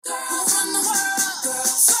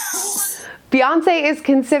Beyonce is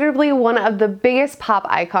considerably one of the biggest pop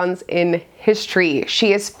icons in history.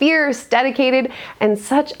 She is fierce, dedicated, and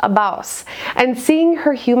such a boss. And seeing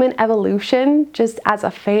her human evolution just as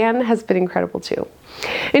a fan has been incredible too.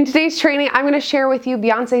 In today's training, I'm going to share with you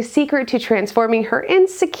Beyonce's secret to transforming her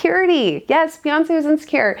insecurity. Yes, Beyonce was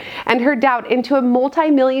insecure, and her doubt into a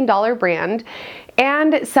multi-million-dollar brand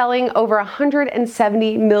and selling over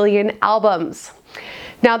 170 million albums.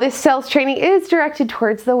 Now, this sales training is directed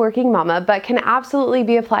towards the working mama, but can absolutely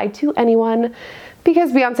be applied to anyone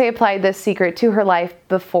because Beyonce applied this secret to her life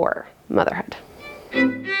before motherhood.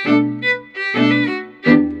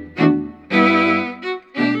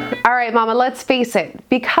 All right, mama, let's face it.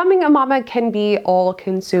 Becoming a mama can be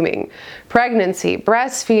all-consuming. Pregnancy,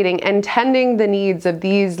 breastfeeding, and tending the needs of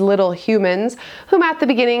these little humans whom at the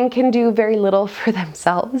beginning can do very little for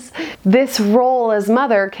themselves. This role as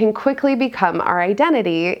mother can quickly become our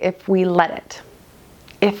identity if we let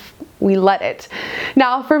it.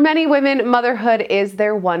 Now, for many women, motherhood is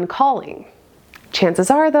their one calling. Chances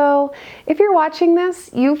are, though, if you're watching this,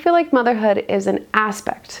 you feel like motherhood is an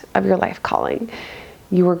aspect of your life calling.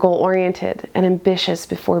 You were goal-oriented and ambitious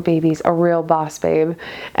before babies, a real boss babe.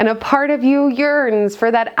 And a part of you yearns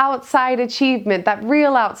for that outside achievement, that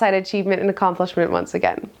real outside achievement and accomplishment once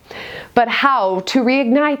again. But how to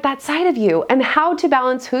reignite that side of you and how to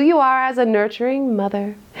balance who you are as a nurturing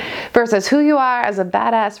mother versus who you are as a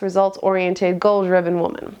badass, results-oriented, goal-driven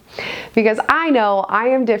woman. Because I know I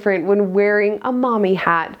am different when wearing a mommy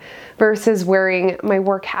hat versus wearing my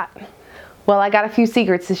work hat. Well, I got a few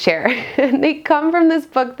secrets to share, and they come from this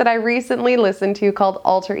book that I recently listened to called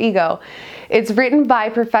Alter Ego. It's written by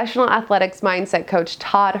professional athletics mindset coach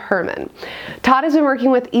Todd Herman. Todd has been working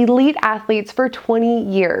with elite athletes for 20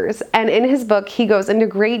 years, and in his book, he goes into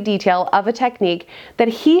great detail of a technique that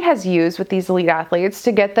he has used with these elite athletes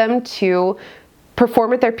to get them to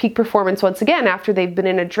perform at their peak performance once again after they've been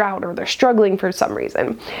in a drought or they're struggling for some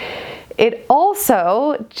reason. It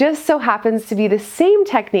also just so happens to be the same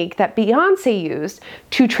technique that Beyonce used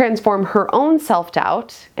to transform her own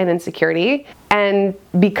self-doubt and insecurity and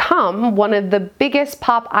become one of the biggest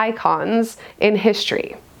pop icons in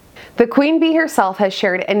history. The Queen Bee herself has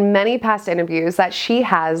shared in many past interviews that she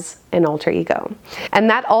has an alter ego. And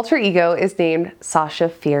that alter ego is named Sasha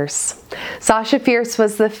Fierce. Sasha Fierce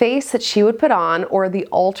was the face that she would put on, or the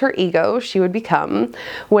alter ego she would become,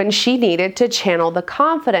 when she needed to channel the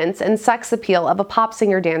confidence and sex appeal of a pop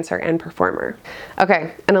singer, dancer, and performer.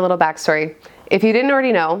 Okay, and a little backstory. If you didn't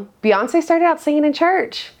already know, Beyonce started out singing in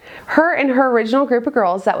church. Her and her original group of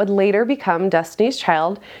girls that would later become Destiny's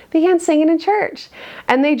Child began singing in church.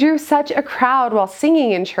 And they drew such a crowd while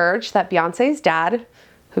singing in church that Beyonce's dad,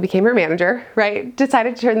 who became her manager, right,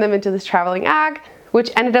 decided to turn them into this traveling act,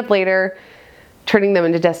 which ended up later turning them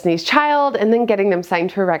into Destiny's Child and then getting them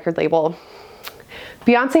signed to a record label.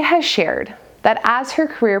 Beyonce has shared that as her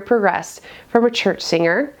career progressed from a church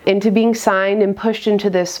singer into being signed and pushed into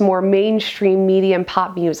this more mainstream medium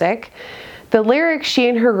pop music, the lyrics she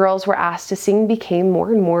and her girls were asked to sing became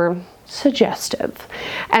more and more suggestive,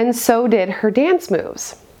 and so did her dance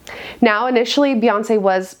moves. Now, initially, Beyonce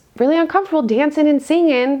was really uncomfortable dancing and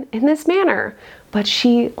singing in this manner, but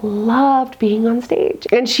she loved being on stage,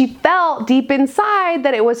 and she felt deep inside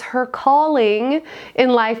that it was her calling in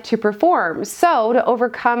life to perform. So to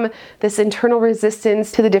overcome this internal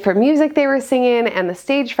resistance to the different music they were singing and the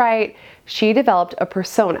stage fright, she developed a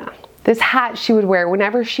persona. This hat she would wear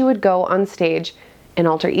whenever she would go on stage, an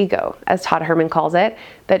alter ego, as Todd Herman calls it,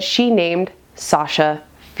 that she named Sasha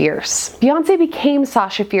Fierce. Beyonce became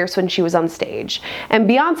Sasha Fierce when she was on stage, and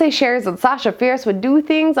Beyonce shares that Sasha Fierce would do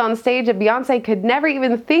things on stage that Beyonce could never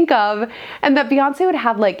even think of, and that Beyonce would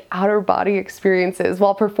have like outer body experiences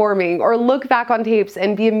while performing, or look back on tapes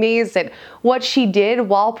and be amazed at what she did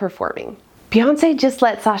while performing. Beyonce just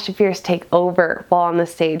let Sasha Fierce take over while on the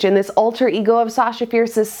stage, and this alter ego of Sasha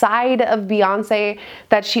Fierce's side of Beyonce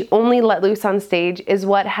that she only let loose on stage is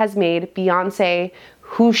what has made Beyonce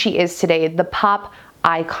who she is today, the pop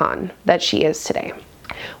icon that she is today.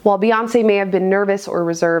 While Beyonce may have been nervous or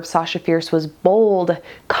reserved, Sasha Fierce was bold,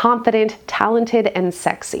 confident, talented, and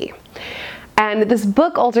sexy. And this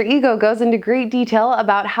book, Alter Ego, goes into great detail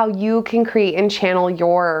about how you can create and channel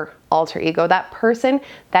your alter ego, that person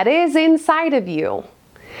that is inside of you.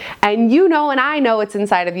 And you know, and I know it's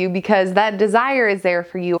inside of you because that desire is there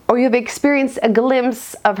for you, or you've experienced a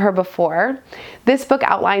glimpse of her before. This book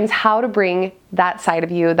outlines how to bring that side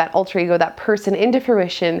of you, that alter ego, that person into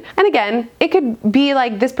fruition. And again, it could be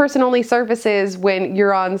like this person only surfaces when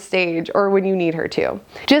you're on stage or when you need her to.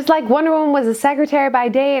 Just like Wonder Woman was a secretary by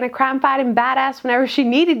day and a crime-fighting badass whenever she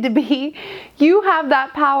needed to be, you have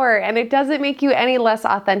that power, and it doesn't make you any less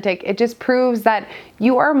authentic. It just proves that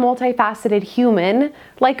you are a multifaceted human.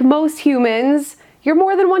 Like most humans, you're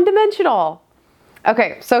more than one-dimensional.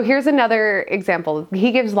 Okay, so here's another example.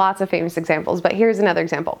 He gives lots of famous examples, but here's another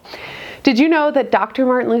example. Did you know that Dr.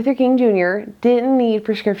 Martin Luther King Jr. didn't need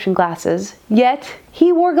prescription glasses, yet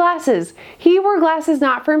he wore glasses? He wore glasses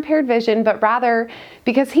not for impaired vision, but rather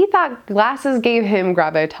because he thought glasses gave him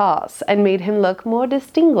gravitas and made him look more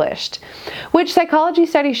distinguished, which psychology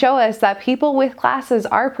studies show us that people with glasses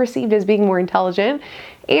are perceived as being more intelligent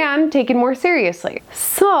and taken more seriously.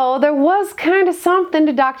 So there was kind of something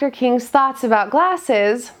to Dr. King's thoughts about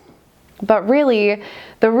glasses, but really,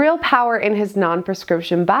 the real power in his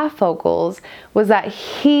non-prescription bifocals was that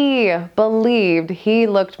he believed he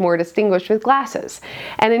looked more distinguished with glasses,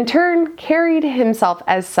 and in turn carried himself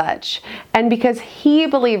as such. And because he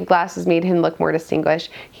believed glasses made him look more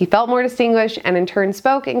distinguished, he felt more distinguished and in turn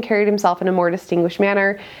spoke and carried himself in a more distinguished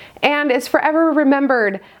manner, and is forever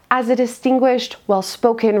remembered as a distinguished,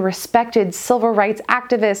 well-spoken, respected civil rights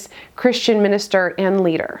activist, Christian minister, and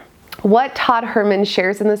leader. What Todd Herman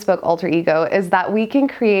shares in this book, Alter Ego, is that we can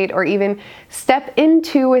create or even step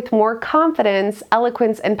into with more confidence,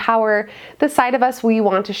 eloquence, and power the side of us we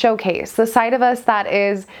want to showcase, the side of us that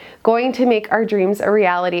is going to make our dreams a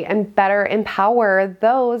reality and better empower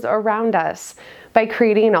those around us by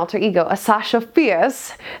creating an alter ego, a Sasha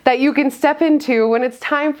Fierce that you can step into when it's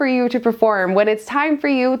time for you to perform, when it's time for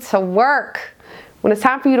you to work. When it's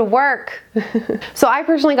time for you to work. So I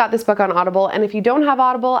personally got this book on Audible, and if you don't have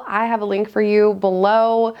Audible, I have a link for you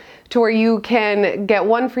below to where you can get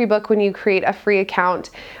one free book when you create a free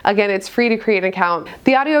account. Again, it's free to create an account.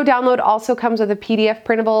 The audio download also comes with a PDF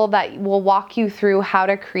printable that will walk you through how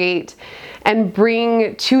to create and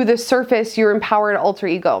bring to the surface your empowered alter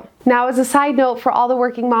ego. Now, as a side note for all the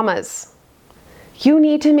working mamas, you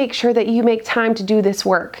need to make sure that you make time to do this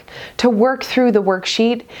work, to work through the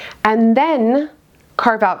worksheet, and then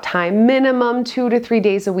carve out time, minimum 2 to 3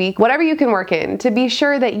 days a week, whatever you can work in, to be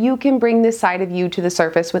sure that you can bring this side of you to the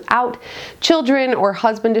surface without children or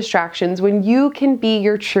husband distractions, when you can be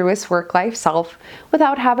your truest work-life self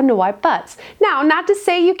without having to wipe butts. Now, not to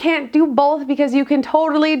say you can't do both, because you can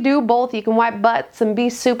totally do both. You can wipe butts and be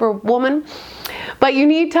superwoman, but you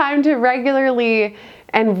need time to regularly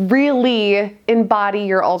and really embody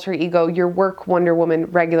your alter ego, your work Wonder Woman,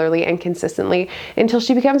 regularly and consistently until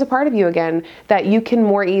she becomes a part of you again that you can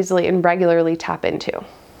more easily and regularly tap into.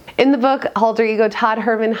 In the book, Alter Ego, Todd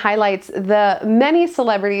Herman highlights the many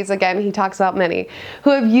celebrities, again, he talks about many, who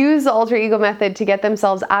have used the alter ego method to get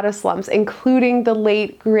themselves out of slumps, including the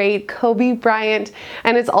late, great Kobe Bryant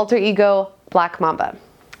and his alter ego, Black Mamba.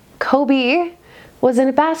 Kobe was in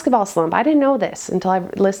a basketball slump. I didn't know this until I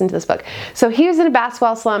listened to this book. So he was in a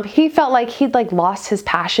basketball slump. He felt like he'd lost his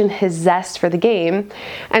passion, his zest for the game.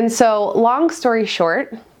 And so, long story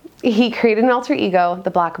short, he created an alter ego,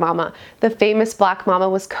 the Black Mama. The famous Black Mama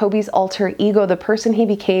was Kobe's alter ego, the person he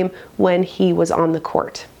became when he was on the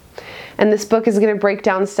court. And this book is going to break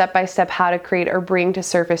down step by step how to create or bring to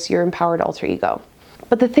surface your empowered alter ego.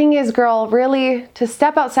 But the thing is, girl, really to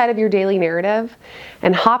step outside of your daily narrative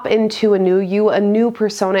and hop into a new you, a new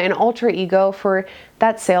persona, an alter ego for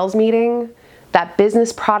that sales meeting, that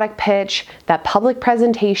business product pitch, that public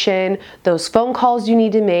presentation, those phone calls you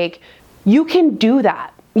need to make, you can do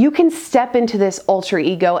that. You can step into this alter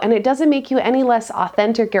ego, and it doesn't make you any less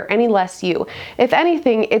authentic or any less you. If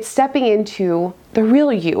anything, it's stepping into the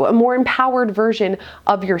real you, a more empowered version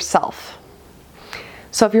of yourself.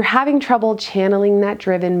 So if you're having trouble channeling that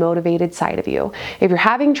driven, motivated side of you, if you're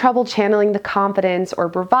having trouble channeling the confidence or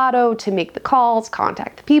bravado to make the calls,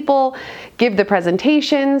 contact the people, give the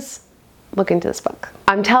presentations, look into this book.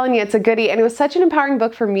 I'm telling you, it's a goodie, and it was such an empowering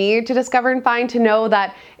book for me to discover and find, to know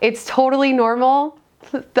that it's totally normal.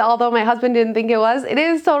 Although my husband didn't think it was, it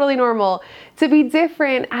is totally normal to be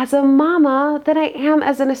different as a mama than I am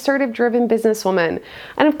as an assertive, driven businesswoman.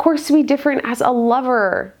 And of course, to be different as a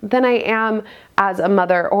lover than I am as a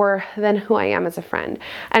mother, or than who I am as a friend.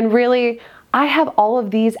 And really, I have all of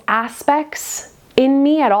these aspects in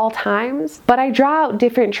me at all times, but I draw out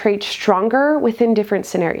different traits stronger within different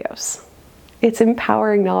scenarios. It's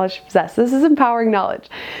empowering knowledge to possess. This is empowering knowledge.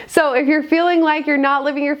 So if you're feeling like you're not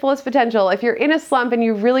living your fullest potential, if you're in a slump and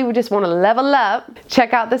you really would just want to level up,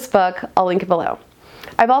 check out this book. I'll link it below.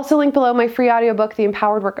 I've also linked below my free audiobook, The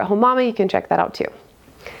Empowered Work at Home Mama. You can check that out too.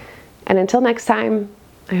 And until next time,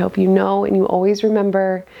 I hope you know and you always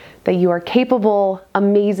remember that you are capable,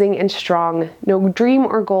 amazing, and strong. No dream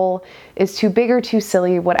or goal is too big or too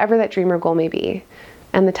silly, whatever that dream or goal may be.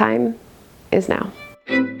 And the time is now.